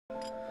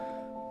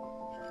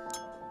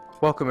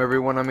Welcome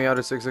everyone, I'm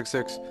Ayato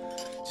 666.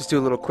 Just do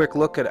a little quick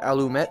look at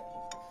Alumette.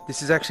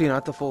 This is actually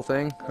not the full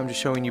thing. I'm just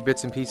showing you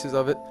bits and pieces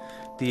of it.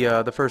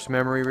 The first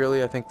memory,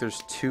 really. I think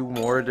there's 2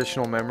 more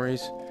additional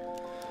memories,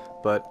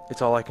 but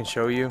it's all I can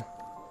show you.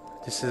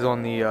 This is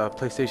on the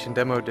PlayStation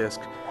demo disc.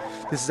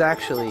 This is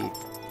actually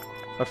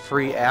a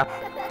free app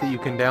that you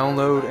can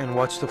download and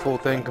watch the full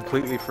thing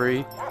completely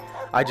free.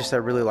 I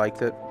really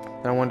liked it,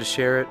 and I wanted to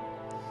share it.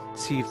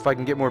 See if I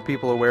can get more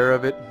people aware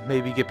of it.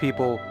 Maybe get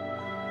people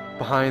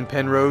behind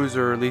pen rows,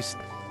 or at least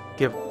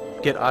get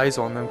eyes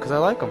on them, because I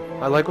like them.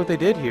 I like what they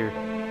did here.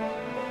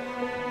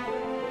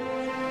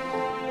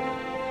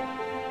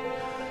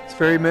 It's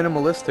very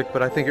minimalistic,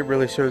 but I think it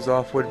really shows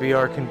off what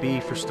VR can be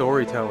for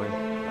storytelling.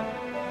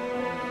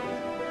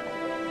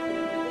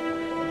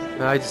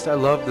 And I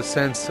love the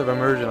sense of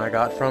immersion I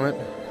got from it,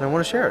 and I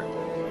want to share it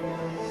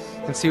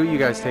and see what you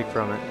guys take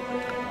from it.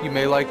 You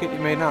may like it, you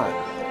may not,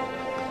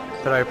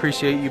 but I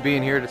appreciate you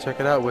being here to check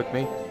it out with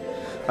me.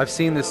 I've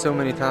seen this so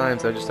many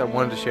times, I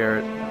wanted to share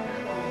it.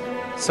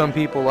 Some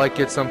people like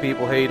it, some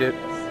people hate it. I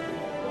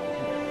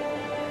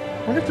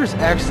wonder if there's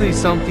actually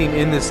something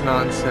in this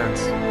nonsense,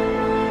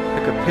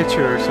 like a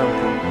picture or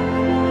something.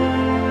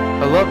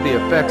 I love the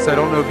effects. I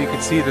don't know if you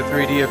can see the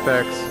 3D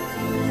effects.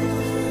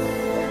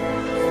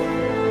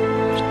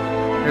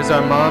 Here's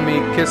our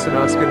mommy kissing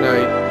us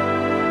goodnight.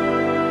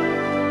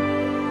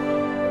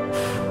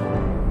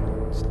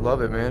 Just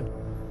love it, man.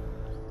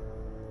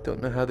 Don't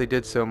know how they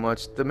did so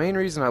much. The main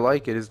reason I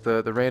like it is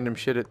the random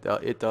shit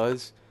it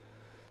does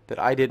that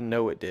I didn't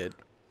know it did.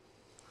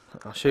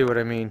 I'll show you what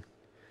I mean.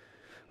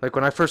 Like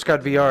when I first got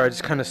VR, I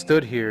just kind of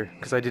stood here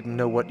because I didn't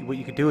know what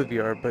you could do with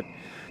VR, but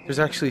there's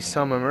actually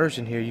some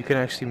immersion here. You can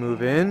actually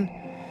move in,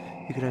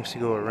 you can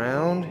actually go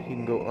around, you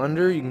can go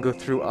under, you can go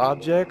through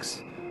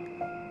objects.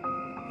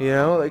 You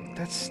know, like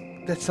that's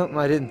something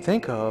I didn't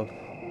think of.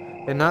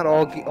 And not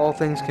all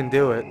things can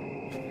do it.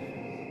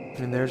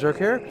 And there's our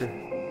character.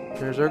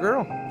 There's our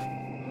girl.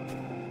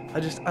 I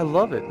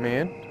love it,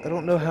 man. I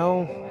don't know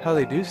how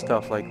they do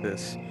stuff like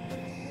this.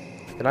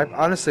 And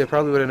honestly, I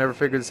probably would have never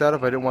figured this out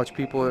if I didn't watch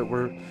people that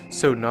were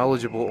so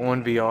knowledgeable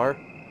on VR.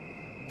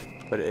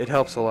 But it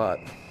helps a lot.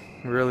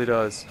 It really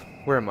does.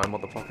 Where am I,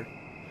 motherfucker?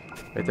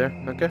 Right there?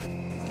 Okay.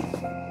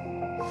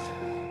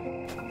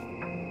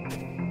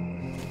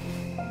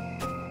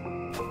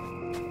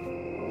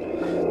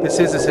 This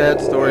is a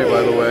sad story,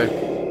 by the way.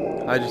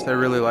 I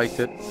really liked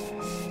it.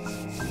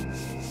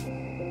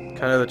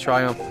 Kind of the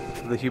triumph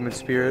of the human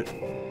spirit,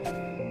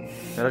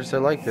 and I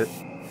liked it.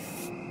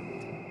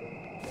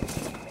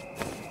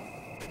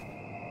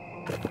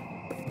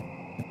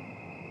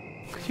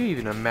 Could you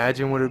even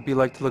imagine what it would be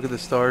like to look at the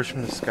stars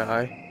from the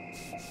sky?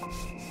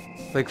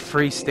 Like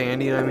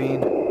freestanding, I mean,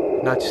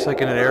 not just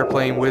like in an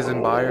airplane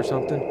whizzing by or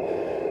something.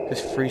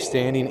 Just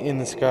freestanding in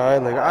the sky.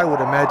 Like I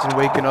would imagine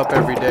waking up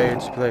every day and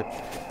just be like,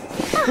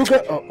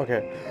 okay, oh,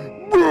 okay.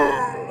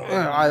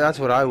 That's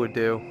what I would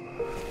do.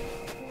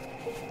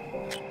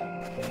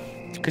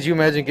 Could you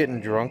imagine getting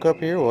drunk up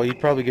here? Well, you'd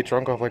probably get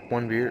drunk off like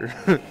 1 beer.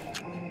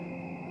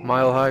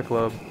 Mile High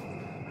Club.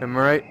 Am I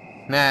right?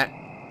 Matt.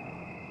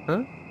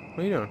 Huh? What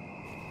are you doing?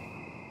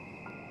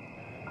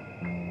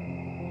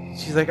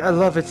 She's like, I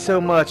love it so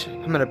much,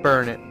 I'm gonna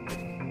burn it.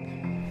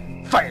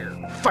 Fire!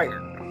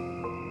 Fire!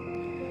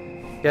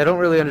 Yeah, I don't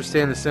really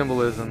understand the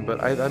symbolism,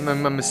 but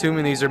I'm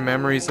assuming these are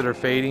memories that are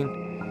fading.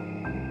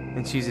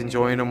 And she's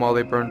enjoying them while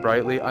they burn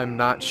brightly. I'm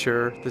not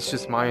sure. That's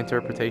just my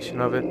interpretation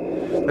of it.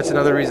 That's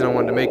another reason I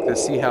wanted to make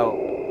this. See how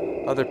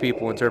other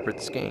people interpret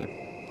this game.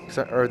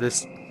 Or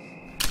this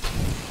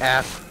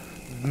app,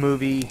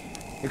 movie,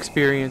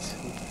 experience.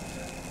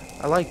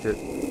 I liked it.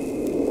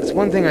 That's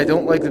one thing I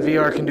don't like that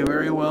VR can do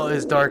very well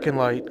is dark and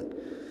light.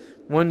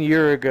 1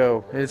 year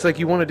ago. And it's like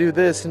you want to do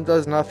this and it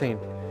does nothing.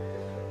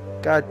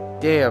 God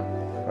damn.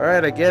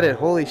 Alright, I get it.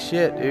 Holy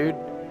shit, dude.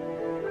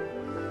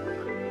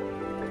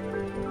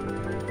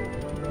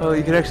 Oh,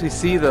 you can actually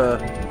see the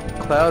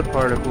cloud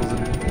particles.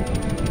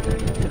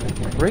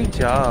 Great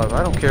job.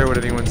 I don't care what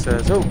anyone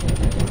says. Oh,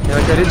 yeah,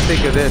 like I didn't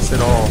think of this at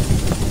all.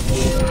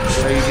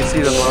 You can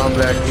see the mom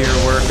back here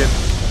working.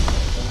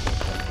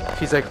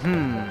 She's like,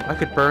 I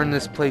could burn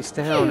this place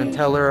down and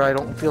tell her I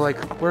don't feel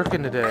like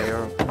working today,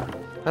 or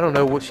I don't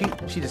know what she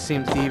just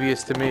seems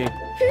devious to me.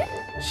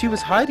 She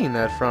was hiding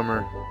that from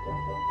her.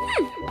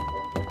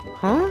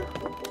 Huh?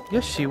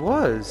 Yes, she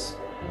was.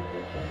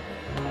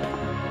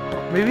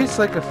 Maybe it's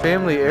like a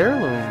family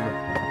heirloom.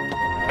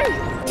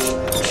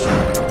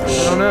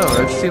 I don't know.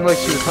 It seemed like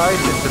she was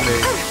hiding it to me.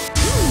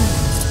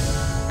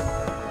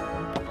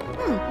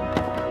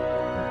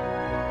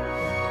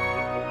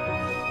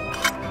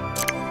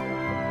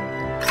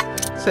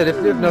 Said if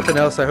nothing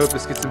else, I hope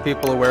this gets some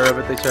people aware of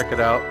it. They check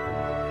it out.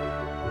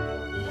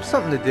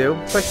 Something to do.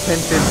 It's like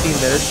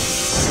 10-15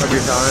 minutes of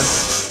your time.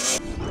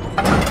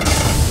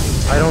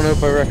 I don't know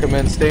if I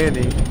recommend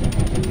standing.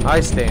 I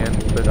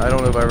stand, but I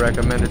don't know if I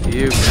recommend it to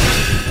you.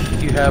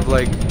 If you have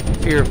like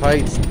fear of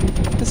heights,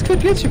 this could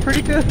get you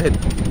pretty good.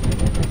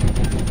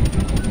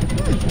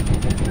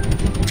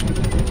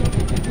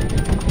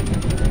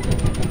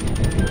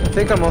 I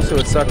think I'm also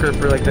a sucker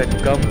for like that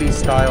Gumby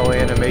style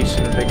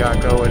animation that they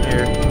got going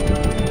here.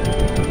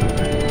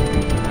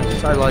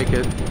 I like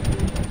it.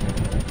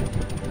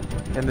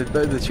 And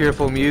the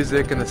cheerful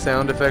music and the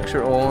sound effects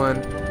are on.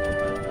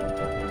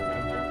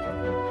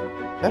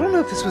 I don't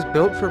know if this was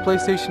built for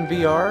PlayStation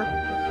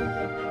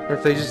VR or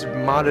if they just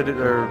modded it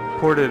or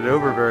ported it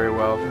over very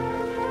well.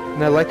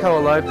 And I like how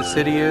alive the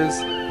city is.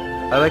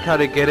 I like how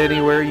to get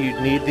anywhere you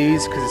need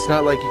these, because it's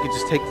not like you could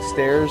just take the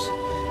stairs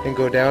and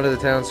go down to the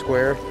town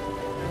square,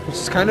 which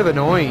is kind of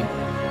annoying.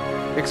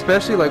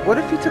 Especially like, what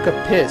if you took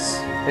a piss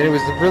and it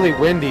was really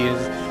windy and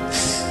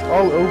it's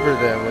all over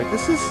them? Like,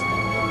 this is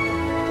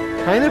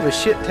kind of a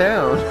shit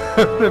town,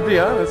 to be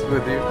honest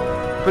with you.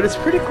 But it's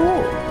pretty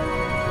cool.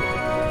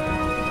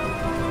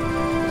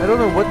 I don't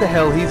know what the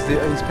hell he's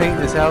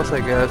painting his house, I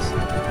guess.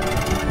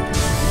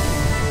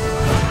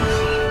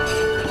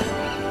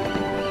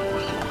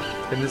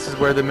 And this is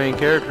where the main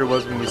character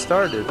was when we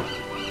started.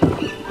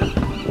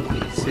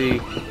 See,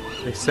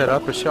 they set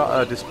up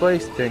a display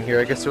thing here.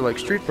 I guess they're like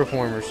street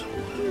performers.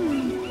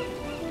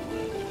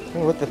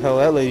 Oh, what the hell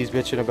that lady's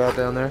bitching about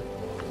down there?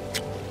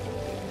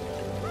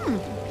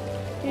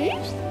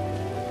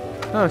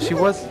 Oh, she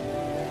was...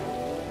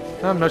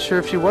 I'm not sure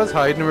if she was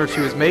hiding them or if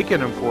she was making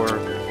them for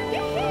her.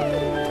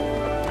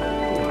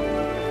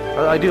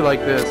 I do like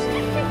this.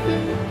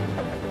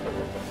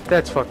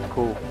 That's fucking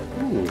cool.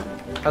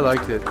 I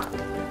liked it.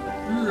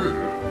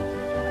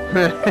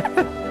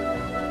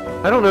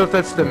 I don't know if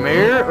that's the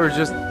mayor or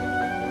just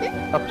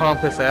a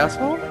pompous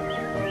asshole.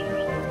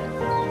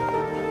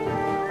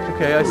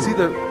 Okay, I see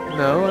the...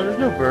 No, there's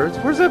no birds.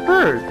 Where's that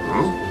bird?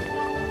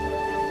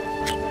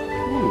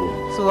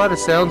 There's a lot of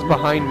sounds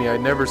behind me. I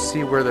never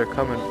see where they're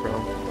coming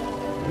from.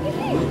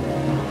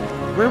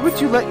 Where would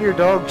you let your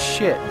dog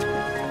shit?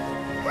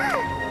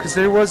 Because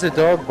there was a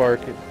dog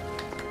barking.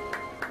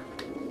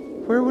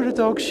 Where would a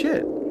dog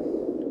shit?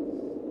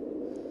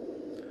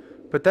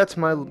 But that's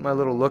my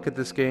little look at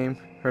this game,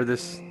 or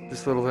this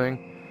little thing.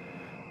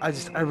 I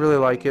really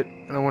like it,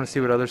 and I want to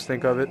see what others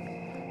think of it.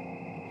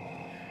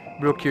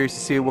 Real curious to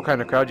see what kind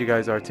of crowd you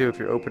guys are too. If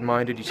you're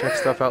open-minded, you check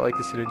stuff out like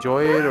this and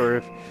enjoy it, or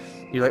if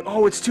you're like,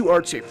 oh, it's too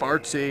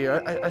artsy-fartsy.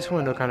 I just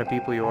want to know what kind of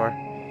people you are.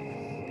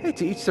 Hey,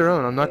 to each their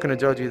own. I'm not going to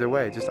judge either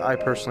way. Just I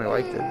personally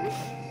liked it.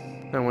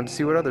 And I wanted to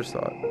see what others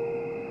thought.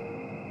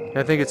 And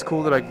I think it's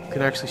cool that I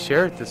can actually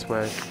share it this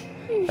way.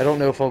 I don't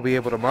know if I'll be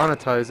able to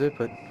monetize it,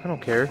 but I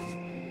don't care.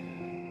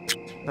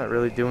 I'm not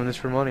really doing this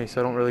for money, so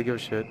I don't really give a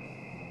shit.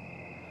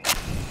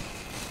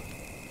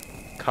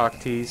 Cock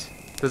tease.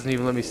 Doesn't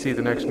even let me see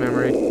the next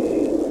memory.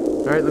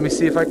 Alright, let me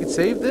see if I can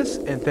save this,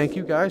 and thank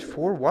you guys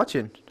for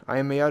watching. I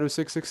am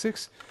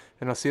Ayato666,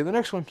 and I'll see you in the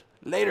next one.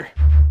 Later!